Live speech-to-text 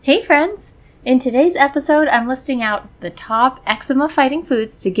Hey friends! In today's episode, I'm listing out the top eczema-fighting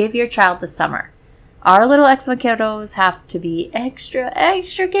foods to give your child this summer. Our little eczema kiddos have to be extra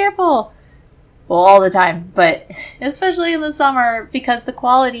careful. Well, all the time, but especially in the summer because the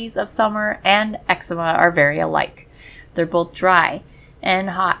qualities of summer and eczema are very alike. They're both dry and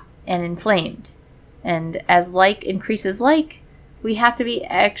hot and inflamed. And as like increases like, we have to be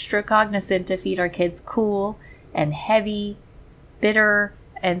extra cognizant to feed our kids cool and heavy, bitter,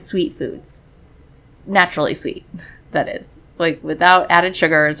 and sweet foods. Naturally sweet, that is. Like without added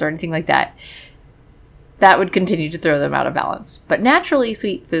sugars or anything like that. That would continue to throw them out of balance. But naturally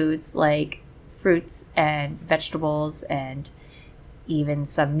sweet foods like fruits and vegetables and even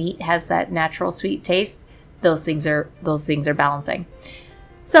some meat has that natural sweet taste. Those things are balancing.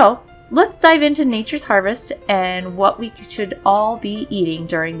 So let's dive into nature's harvest and what we should all be eating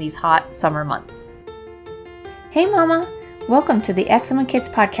during these hot summer months. Hey Mama! Welcome to the Eczema Kids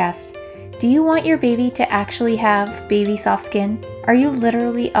podcast. Do you want your baby to actually have baby soft skin? Are you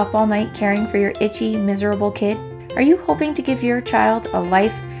literally up all night caring for your itchy, miserable kid? Are you hoping to give your child a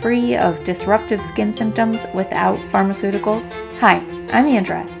life free of disruptive skin symptoms without pharmaceuticals? Hi, I'm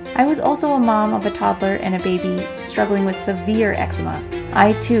Andra. I was also a mom of a toddler and a baby struggling with severe eczema.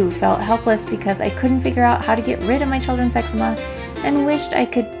 I too felt helpless because I couldn't figure out how to get rid of my children's eczema and wished I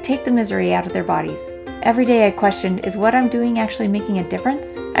could take the misery out of their bodies. Every day I questioned, is what I'm doing actually making a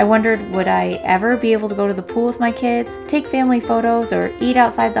difference? I wondered, would I ever be able to go to the pool with my kids, take family photos, or eat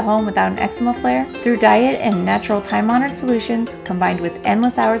outside the home without an eczema flare? Through diet and natural time-honored solutions, combined with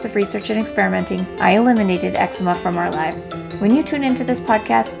endless hours of research and experimenting, I eliminated eczema from our lives. When you tune into this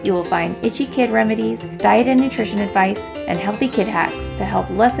podcast, you will find itchy kid remedies, diet and nutrition advice, and healthy kid hacks to help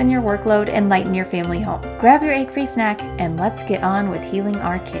lessen your workload and lighten your family home. Grab your egg-free snack, and let's get on with healing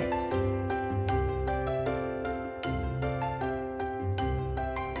our kids.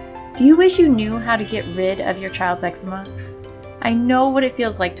 Do you wish you knew how to get rid of your child's eczema? I know what it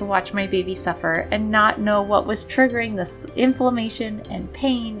feels like to watch my baby suffer and not know what was triggering this inflammation and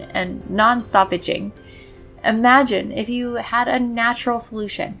pain and non-stop itching. Imagine if you had a natural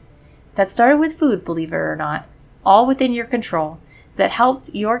solution that started with food, believe it or not, all within your control, that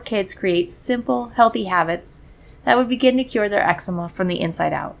helped your kids create simple, healthy habits that would begin to cure their eczema from the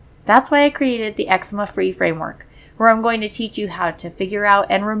inside out. That's why I created the Eczema-Free Framework, where I'm going to teach you how to figure out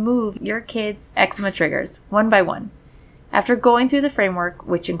and remove your kids' eczema triggers one by one. After going through the framework,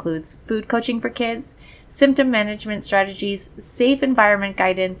 which includes food coaching for kids, symptom management strategies, safe environment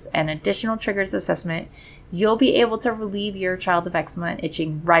guidance, and additional triggers assessment, you'll be able to relieve your child of eczema and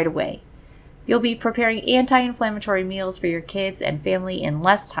itching right away. You'll be preparing anti-inflammatory meals for your kids and family in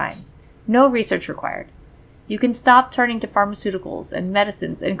less time. No research required. You can stop turning to pharmaceuticals and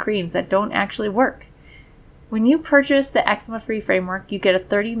medicines and creams that don't actually work. When you purchase the Eczema-Free Framework, you get a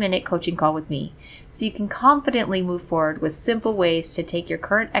 30-minute coaching call with me, so you can confidently move forward with simple ways to take your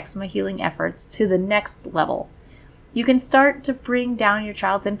current eczema healing efforts to the next level. You can start to bring down your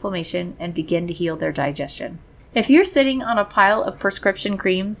child's inflammation and begin to heal their digestion. If you're sitting on a pile of prescription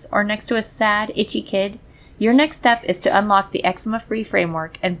creams or next to a sad, itchy kid, your next step is to unlock the Eczema-Free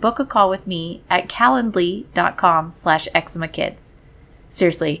Framework and book a call with me at calendly.com/eczemakids.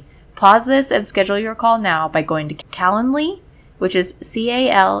 Seriously, pause this and schedule your call now by going to Calendly, which is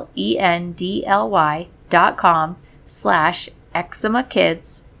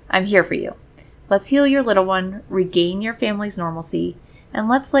calendly.com/eczemakids. I'm here for you. Let's heal your little one, regain your family's normalcy, and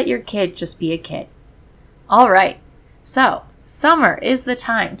let's let your kid just be a kid. All right, so summer is the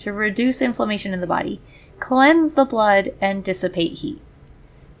time to reduce inflammation in the body, cleanse the blood, and dissipate heat.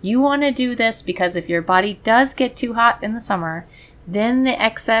 You want to do this because if your body does get too hot in the summer, then the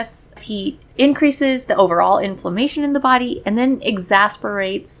excess heat increases the overall inflammation in the body and then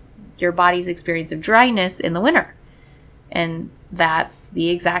exasperates your body's experience of dryness in the winter. And that's the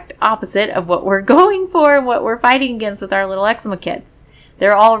exact opposite of what we're going for and what we're fighting against with our little eczema kids.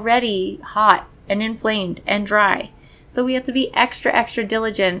 They're already hot and inflamed and dry. So we have to be extra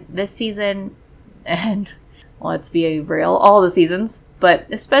diligent this season and, let's be real, all the seasons, but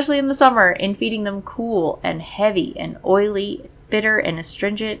especially in the summer, in feeding them cool and heavy and oily, bitter and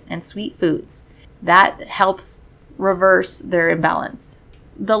astringent and sweet foods. That helps reverse their imbalance.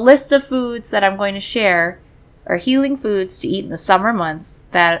 The list of foods that I'm going to share are healing foods to eat in the summer months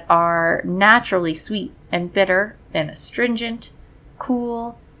that are naturally sweet and bitter and astringent,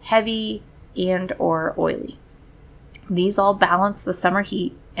 cool, heavy, and or oily. These all balance the summer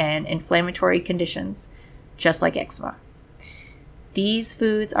heat and inflammatory conditions, just like eczema. These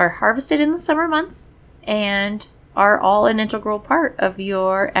foods are harvested in the summer months and are all an integral part of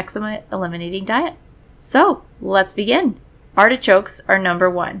your eczema eliminating diet. So let's begin. Artichokes are number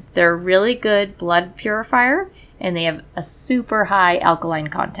 1. They're a really good blood purifier, and they have a super high alkaline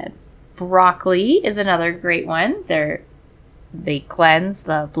content. Broccoli is another great one. They cleanse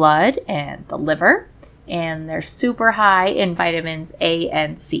the blood and the liver, and they're super high in vitamins A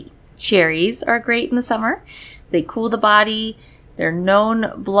and C. Cherries are great in the summer. They cool the body, they're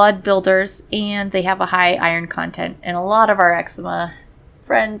known blood builders, and they have a high iron content. And a lot of our eczema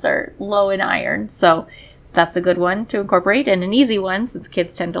friends are low in iron, so that's a good one to incorporate, and an easy one since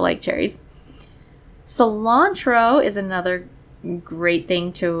kids tend to like cherries. Cilantro is another great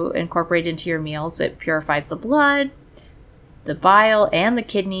thing to incorporate into your meals. It purifies the blood, the bile, and the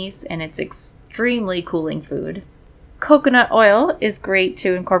kidneys, and it's extremely cooling food. Coconut oil is great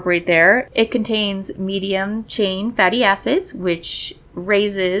to incorporate there. It contains medium chain fatty acids, which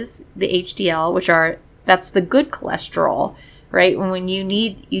raises the HDL, that's the good cholesterol, right? When you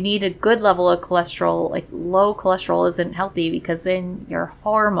need a good level of cholesterol, like low cholesterol isn't healthy because then your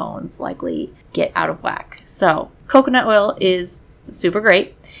hormones likely get out of whack. So coconut oil is super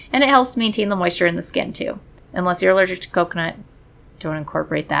great, and it helps maintain the moisture in the skin too. Unless you're allergic to coconut, don't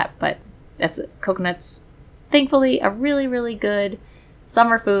incorporate that, but coconut's thankfully a really, really good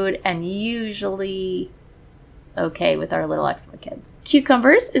summer food and usually okay with our little eczema kids.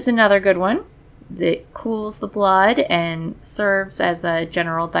 Cucumbers is another good one that cools the blood and serves as a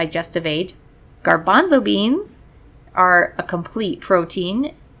general digestive aid. Garbanzo beans are a complete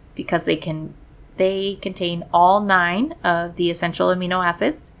protein because they contain all 9 of the essential amino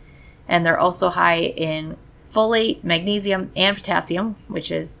acids, and they're also high in folate, magnesium, and potassium, which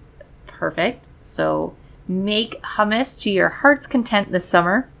is perfect. So make hummus to your heart's content this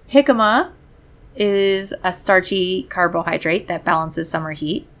summer. Jicama is a starchy carbohydrate that balances summer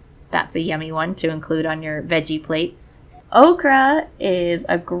heat. That's a yummy one to include on your veggie plates. Okra is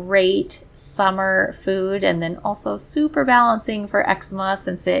a great summer food and then also super balancing for eczema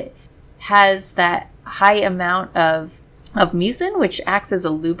since it has that high amount of mucin, which acts as a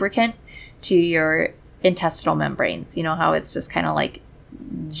lubricant to your intestinal membranes. You know how it's just kind of like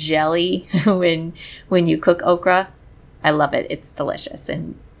jelly when you cook okra? I love it. It's delicious,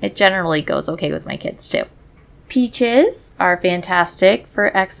 and it generally goes okay with my kids too. Peaches are fantastic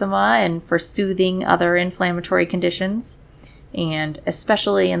for eczema and for soothing other inflammatory conditions, and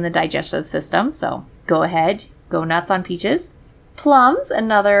especially in the digestive system. So go ahead, go nuts on peaches. Plums,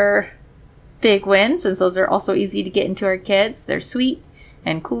 another big win since those are also easy to get into our kids. They're sweet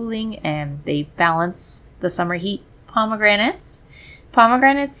and cooling, and they balance the summer heat. Pomegranates,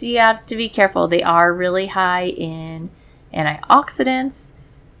 you have to be careful. They are really high in antioxidants,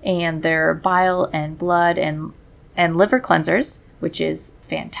 and they're bile and blood and liver cleansers, which is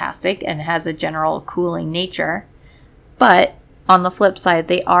fantastic and has a general cooling nature. But on the flip side,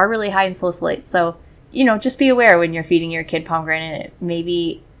 they are really high in salicylates. So, just be aware when you're feeding your kid pomegranate.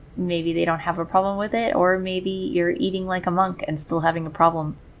 Maybe they don't have a problem with it, or maybe you're eating like a monk and still having a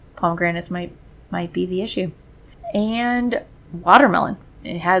problem. Pomegranates might be the issue. And watermelon.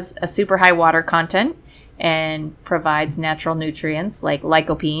 It has a super high water content and provides natural nutrients like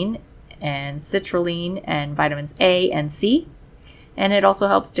lycopene and citrulline and vitamins A and C. And it also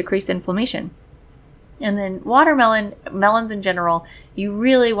helps decrease inflammation. And then melons in general, you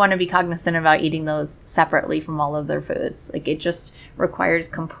really want to be cognizant about eating those separately from all other foods. Like, it just requires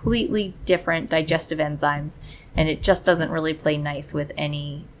completely different digestive enzymes, and it just doesn't really play nice with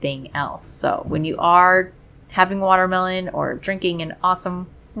anything else. So when you are having watermelon or drinking an awesome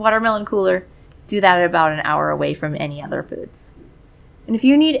watermelon cooler, do that at about an hour away from any other foods. And if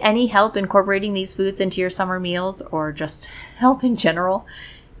you need any help incorporating these foods into your summer meals or just help in general,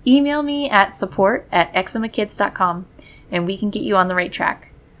 email me at support@eczemakids.com and we can get you on the right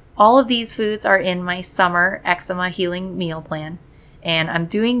track. All of these foods are in my summer eczema healing meal plan, and I'm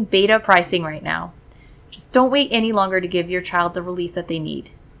doing beta pricing right now. Just don't wait any longer to give your child the relief that they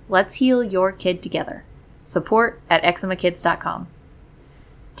need. Let's heal your kid together. Support@eczemakids.com.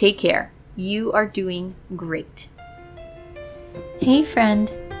 Take care. You are doing great. Hey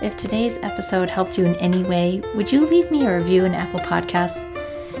friend, if today's episode helped you in any way, would you leave me a review in Apple Podcasts?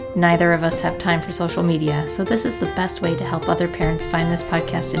 Neither of us have time for social media, so this is the best way to help other parents find this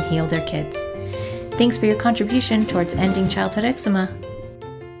podcast and heal their kids. Thanks for your contribution towards ending childhood eczema.